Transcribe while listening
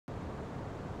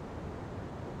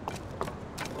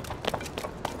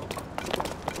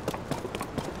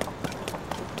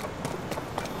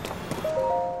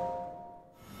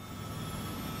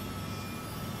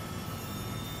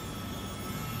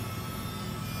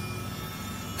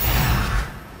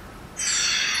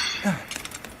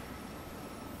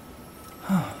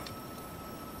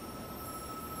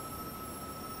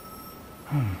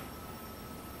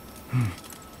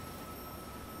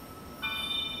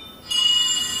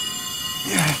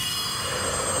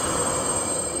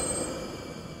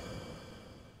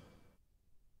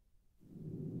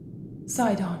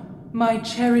Sidon, my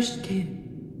cherished kin.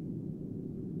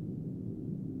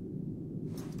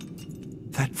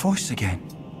 That voice again.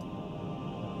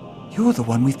 You're the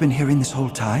one we've been hearing this whole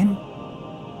time?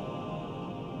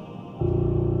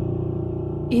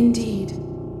 Indeed.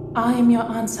 I am your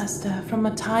ancestor from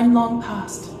a time long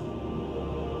past.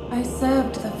 I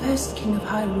served the first king of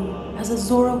Hyrule as a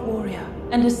Zora warrior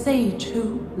and a sage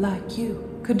who, like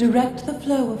you, could direct the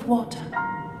flow of water.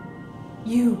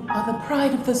 You are the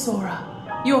pride of the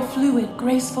Zora, your fluid,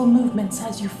 graceful movements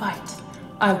as you fight.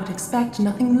 I would expect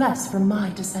nothing less from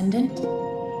my descendant.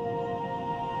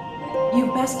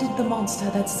 You bested the monster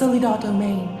that sullied our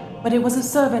domain, but it was a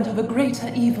servant of a greater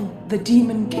evil, the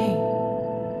Demon King.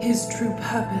 His true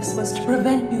purpose was to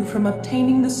prevent you from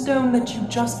obtaining the stone that you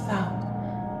just found.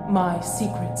 My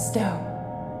secret stone.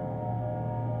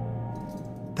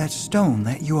 That stone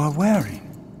that you are wearing?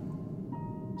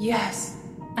 Yes,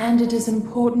 and it is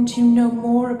important you know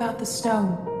more about the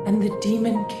stone and the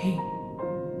Demon King.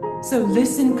 So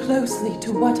listen closely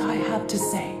to what I have to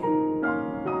say.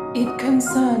 It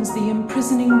concerns the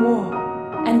imprisoning war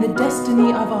and the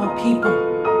destiny of our people.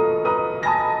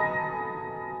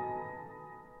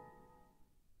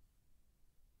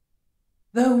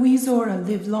 Though we Zora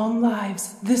live long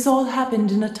lives, this all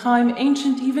happened in a time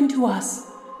ancient even to us.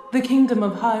 The Kingdom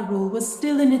of Hyrule was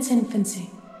still in its infancy.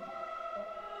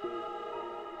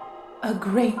 A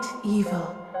great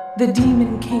evil, the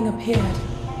Demon King, appeared.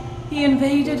 He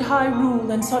invaded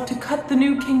Hyrule and sought to cut the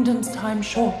new kingdom's time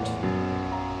short.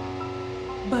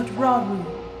 But Rauru,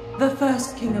 the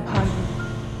first king of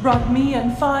Hyrule, brought me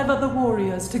and 5 other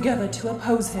warriors together to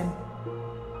oppose him.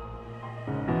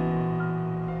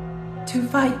 To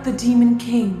fight the Demon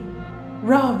King,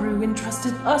 Rauru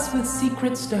entrusted us with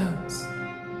secret stones.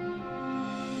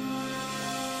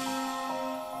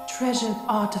 Treasured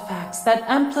artifacts that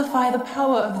amplify the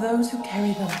power of those who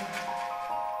carry them.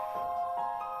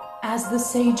 As the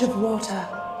Sage of Water,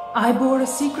 I bore a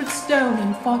secret stone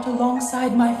and fought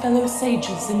alongside my fellow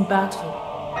sages in battle.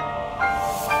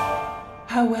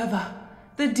 However,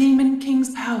 the Demon King's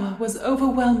power was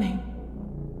overwhelming.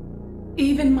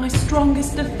 Even my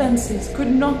strongest defenses could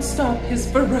not stop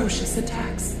his ferocious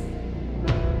attacks.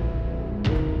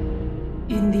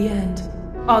 In the end,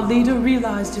 our leader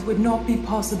realized it would not be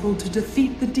possible to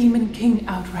defeat the Demon King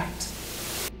outright.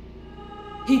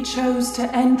 He chose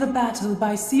to end the battle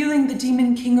by sealing the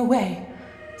Demon King away,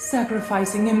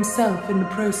 sacrificing himself in the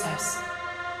process.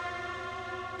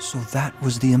 So that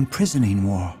was the imprisoning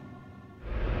war.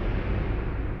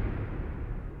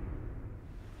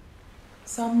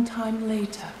 Sometime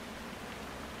later,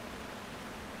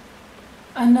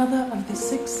 another of the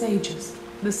 6 sages,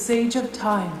 the Sage of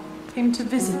Time, came to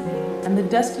visit me, and the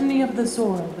destiny of the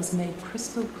Zora was made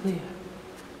crystal clear.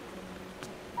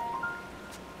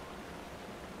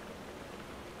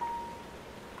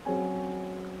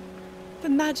 The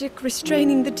magic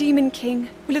restraining the Demon King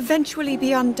will eventually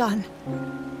be undone.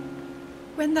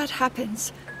 When that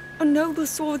happens, a noble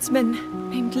swordsman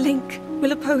named Link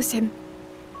will oppose him.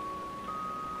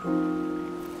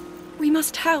 We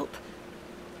must help.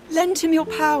 Lend him your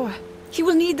power. He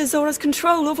will need the Zora's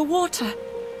control over water.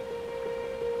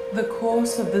 The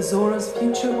course of the Zora's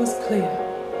future was clear.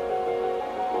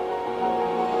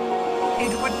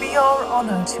 It would be our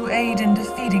honor to aid in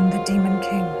defeating the Demon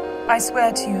King. I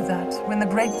swear to you that, when the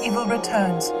great evil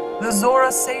returns, the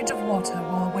Zora Sage of Water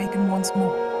will awaken once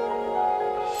more.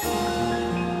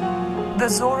 The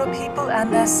Zora people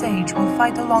and their sage will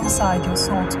fight alongside your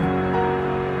swordsman.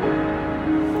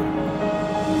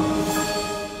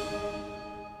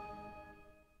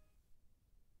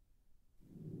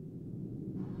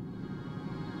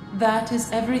 That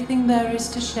is everything there is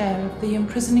to share of the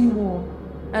imprisoning war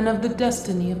and of the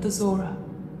destiny of the Zora.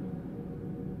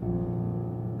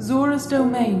 Zora's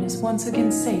domain is once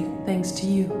again safe thanks to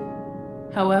you.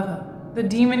 However, the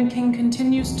Demon King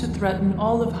continues to threaten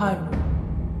all of Hyrule.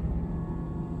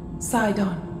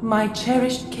 Sidon, my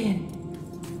cherished kin,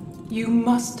 you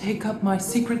must take up my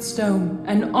secret stone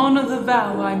and honor the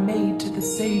vow I made to the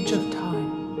Sage of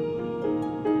Time.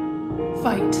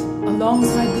 Fight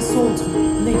alongside the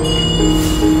swordsman, Link.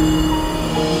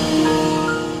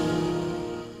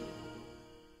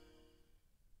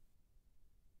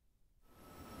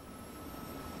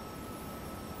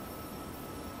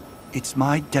 It's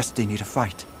my destiny to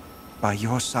fight by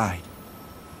your side.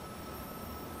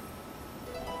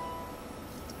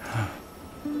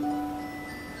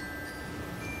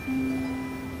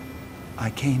 I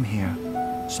came here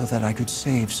so that I could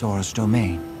save Zora's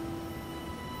domain.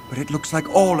 But it looks like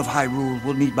all of Hyrule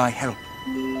will need my help.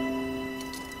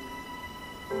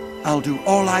 I'll do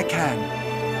all I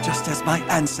can, just as my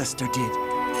ancestor did.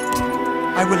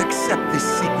 I will accept this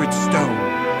secret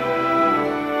stone.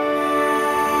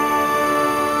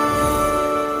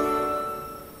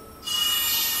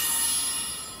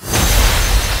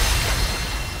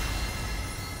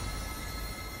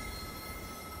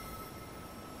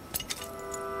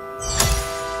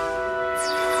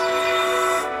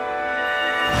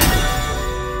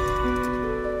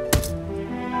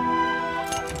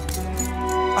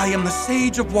 I am the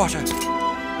Sage of Water.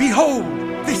 Behold,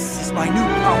 this is my new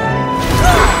power.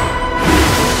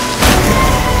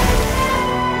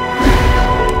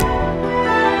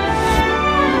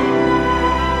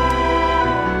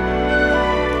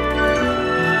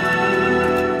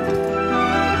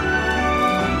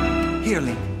 Here,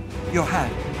 Link, your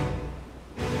hand.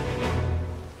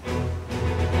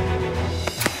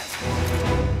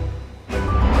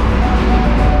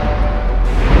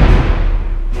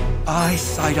 I,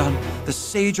 Sidon, the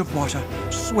Sage of Water,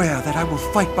 swear that I will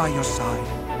fight by your side.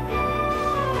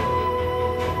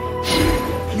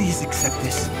 Please accept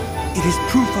this. It is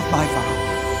proof of my vow.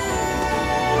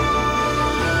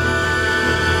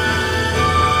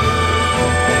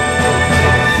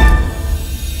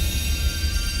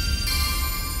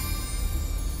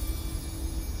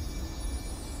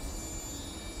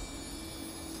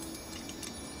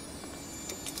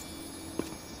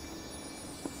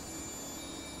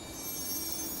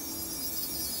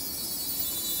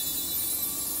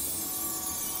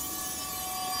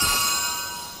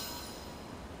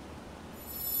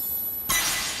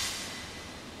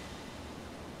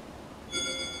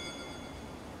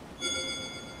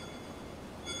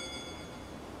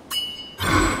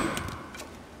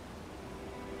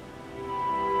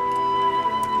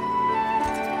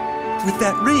 With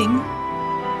that ring,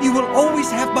 you will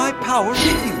always have my power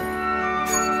with you.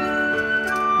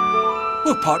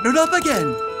 We're partnered up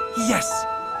again. Yes.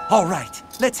 All right,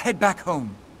 let's head back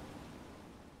home.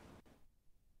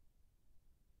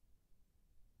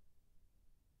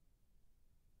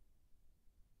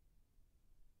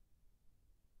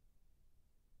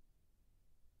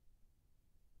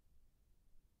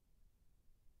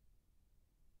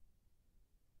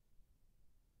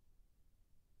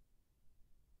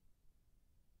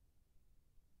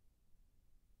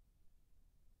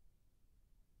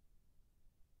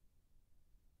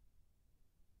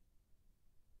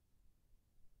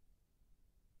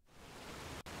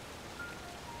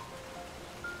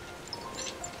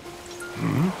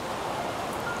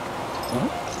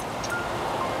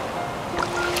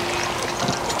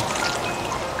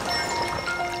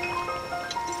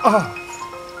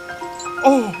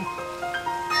 Oh!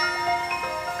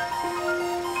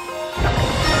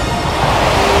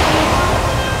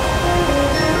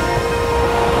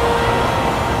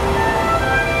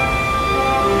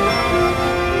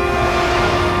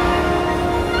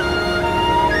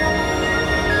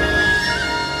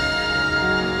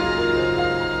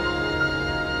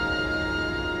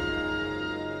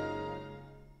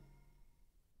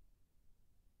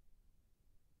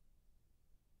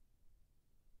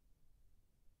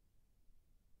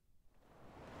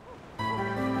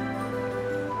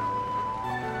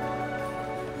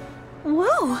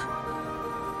 Whoa!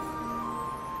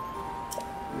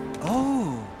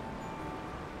 Oh!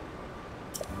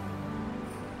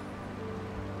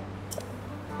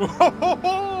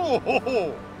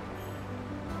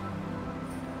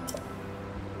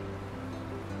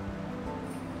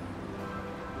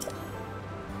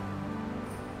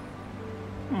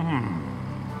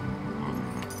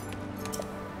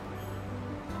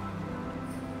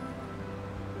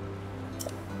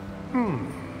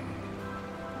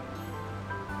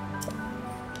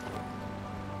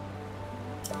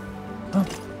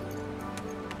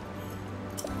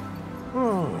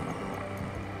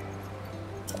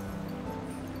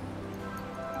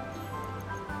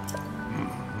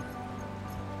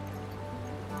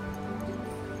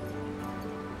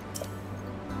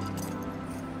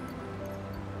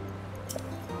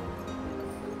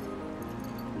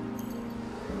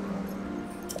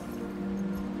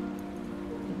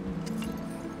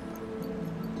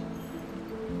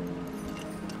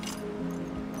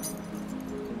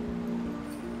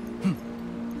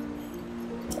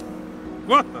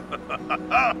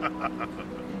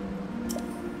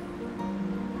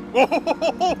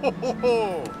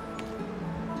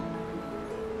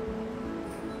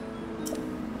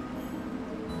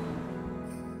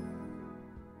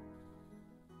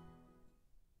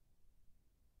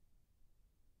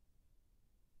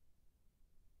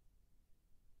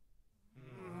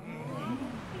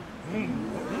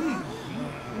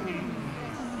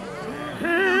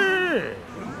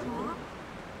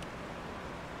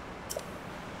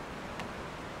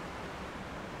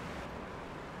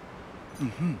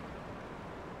 Haha.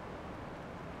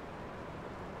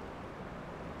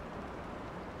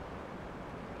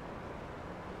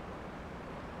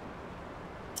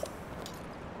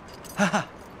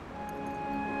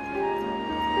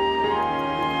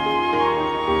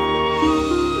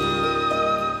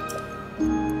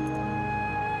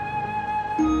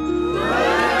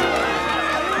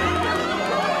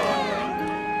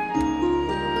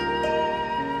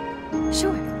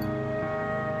 Sure.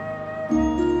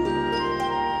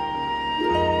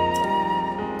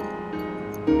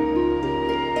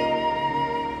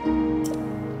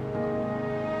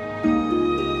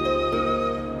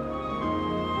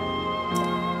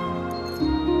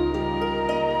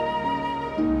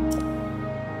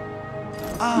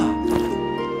 Ah.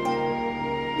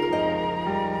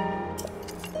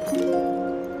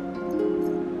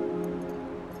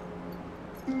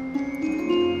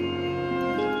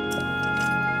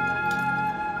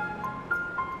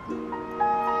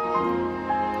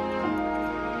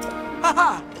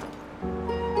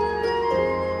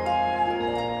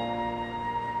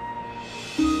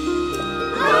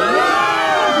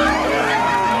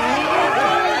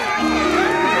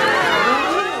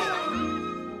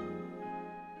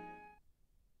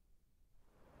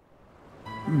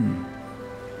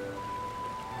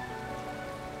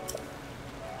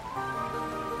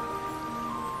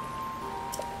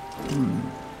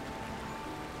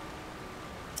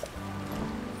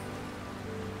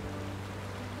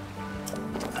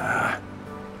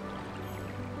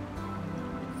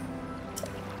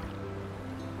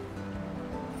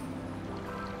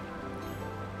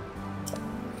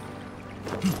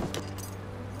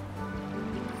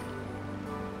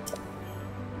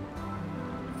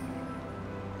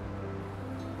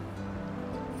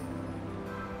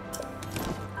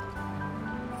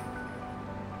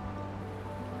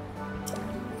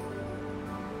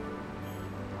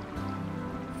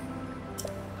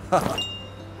 Haha!